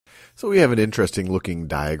So we have an interesting looking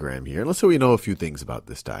diagram here. Let's say we know a few things about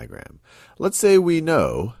this diagram. Let's say we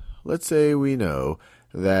know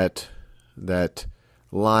that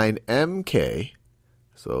line MK,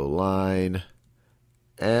 so line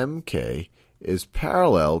MK is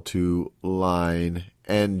parallel to line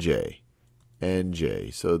NJ.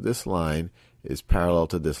 So this line is parallel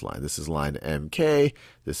to this line. This is line MK,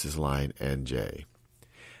 this is line NJ.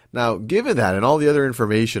 Now, given that and all the other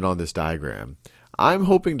information on this diagram, I'm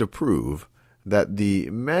hoping to prove that the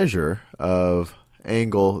measure of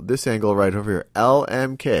angle, this angle right over here,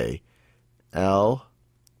 LMK,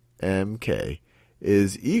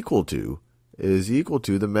 is equal to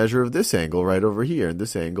the measure of this angle right over here. And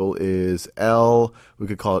this angle is L, we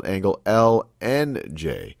could call it angle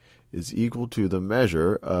LNJ, is equal to the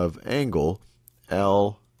measure of angle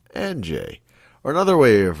LNJ. Or another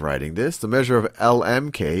way of writing this, the measure of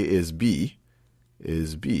LMK is B,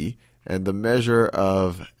 and the measure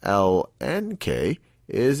of LNK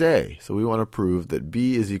is A. So we want to prove that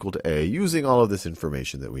B is equal to A using all of this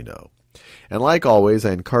information that we know. And like always,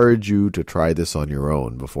 I encourage you to try this on your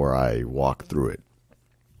own before I walk through it.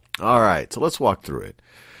 All right, so let's walk through it.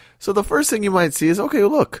 So the first thing you might see is, okay,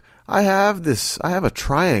 look, I have a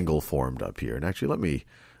triangle formed up here. And actually,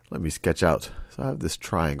 let me sketch out. So I have this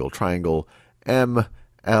triangle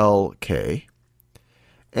MLK.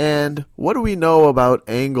 And what do we know about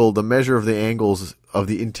angle, the measure of the angles of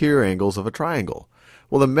the interior angles of a triangle?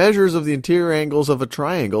 Well, the measures of the interior angles of a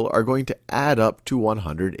triangle are going to add up to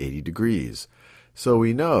 180 degrees. So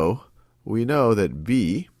we know that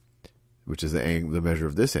B, which is the measure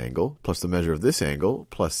of this angle, plus the measure of this angle,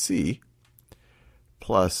 plus C,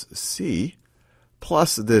 plus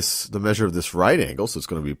the measure of this right angle, so it's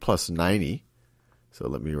going to be plus 90. So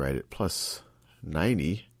let me write it plus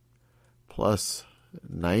 90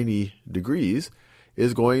 degrees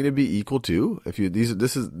is going to be equal to,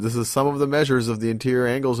 this is some of the measures of the interior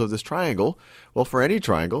angles of this triangle. Well, for any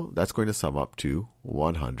triangle, that's going to sum up to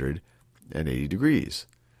 180 degrees.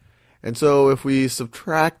 And so if we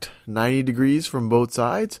subtract 90 degrees from both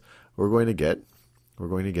sides, we're going to get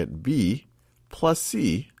B plus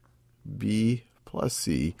C. B plus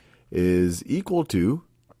C is equal to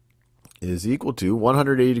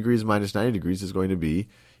 180 degrees minus 90 degrees is going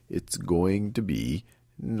to be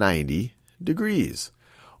 90 degrees.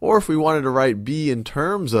 Or if we wanted to write B in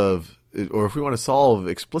terms of, or if we want to solve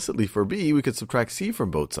explicitly for B, we could subtract C from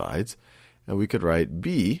both sides, and we could write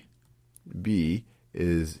B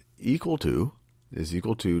is equal to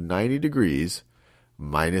 90 degrees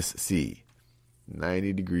minus C.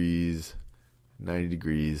 90 degrees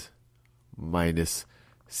minus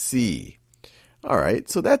C. All right,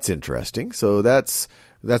 so that's interesting. So that's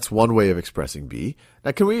one way of expressing B.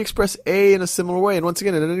 Now, can we express A in a similar way? And once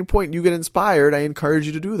again, at any point you get inspired, I encourage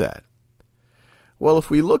you to do that. Well, if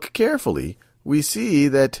we look carefully, we see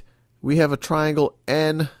that we have a triangle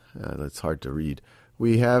N. That's hard to read.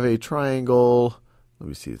 We have a triangle. Let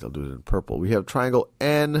me see. I'll do it in purple. We have triangle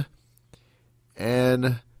NLJ.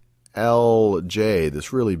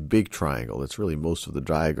 This really big triangle. That's really most of the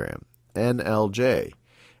diagram. NLJ.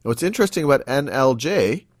 And what's interesting about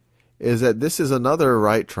NLJ is that this is another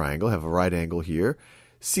right triangle, have a right angle here.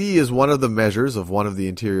 C is one of the measures of one of the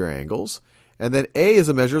interior angles, and then A is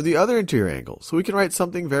a measure of the other interior angle. So we can write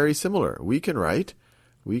something very similar. We can write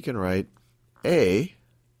A,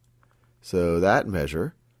 so that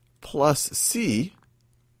measure, plus C,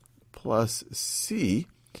 plus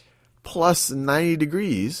 90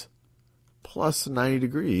 degrees,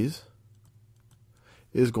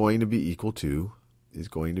 is going to be equal to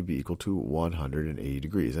 180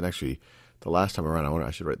 degrees. And actually, the last time around,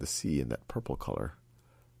 I should write the C in that purple color.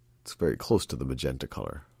 It's very close to the magenta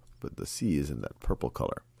color, but the C is in that purple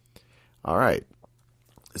color. All right.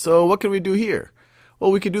 So what can we do here?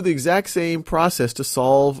 Well, we can do the exact same process to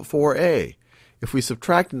solve for A. If we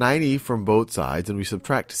subtract 90 from both sides and we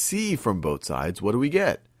subtract C from both sides, what do we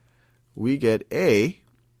get? We get A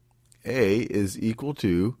is equal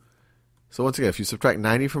to, so once again, if you subtract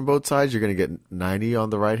 90 from both sides, you're going to get 90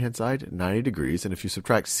 on the right-hand side, 90 degrees. And if you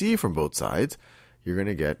subtract C from both sides, you're going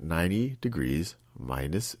to get 90 degrees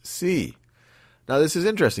minus C. Now, this is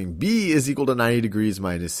interesting. B is equal to 90 degrees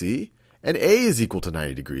minus C, and A is equal to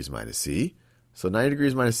 90 degrees minus C. So 90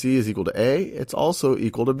 degrees minus C is equal to A. It's also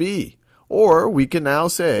equal to B. Or we can now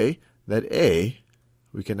say that A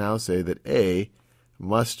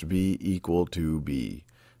must be equal to B.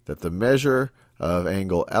 That the measure of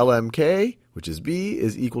angle LMK, which is B,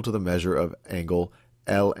 is equal to the measure of angle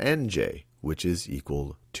LNJ, which is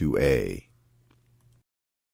equal to A.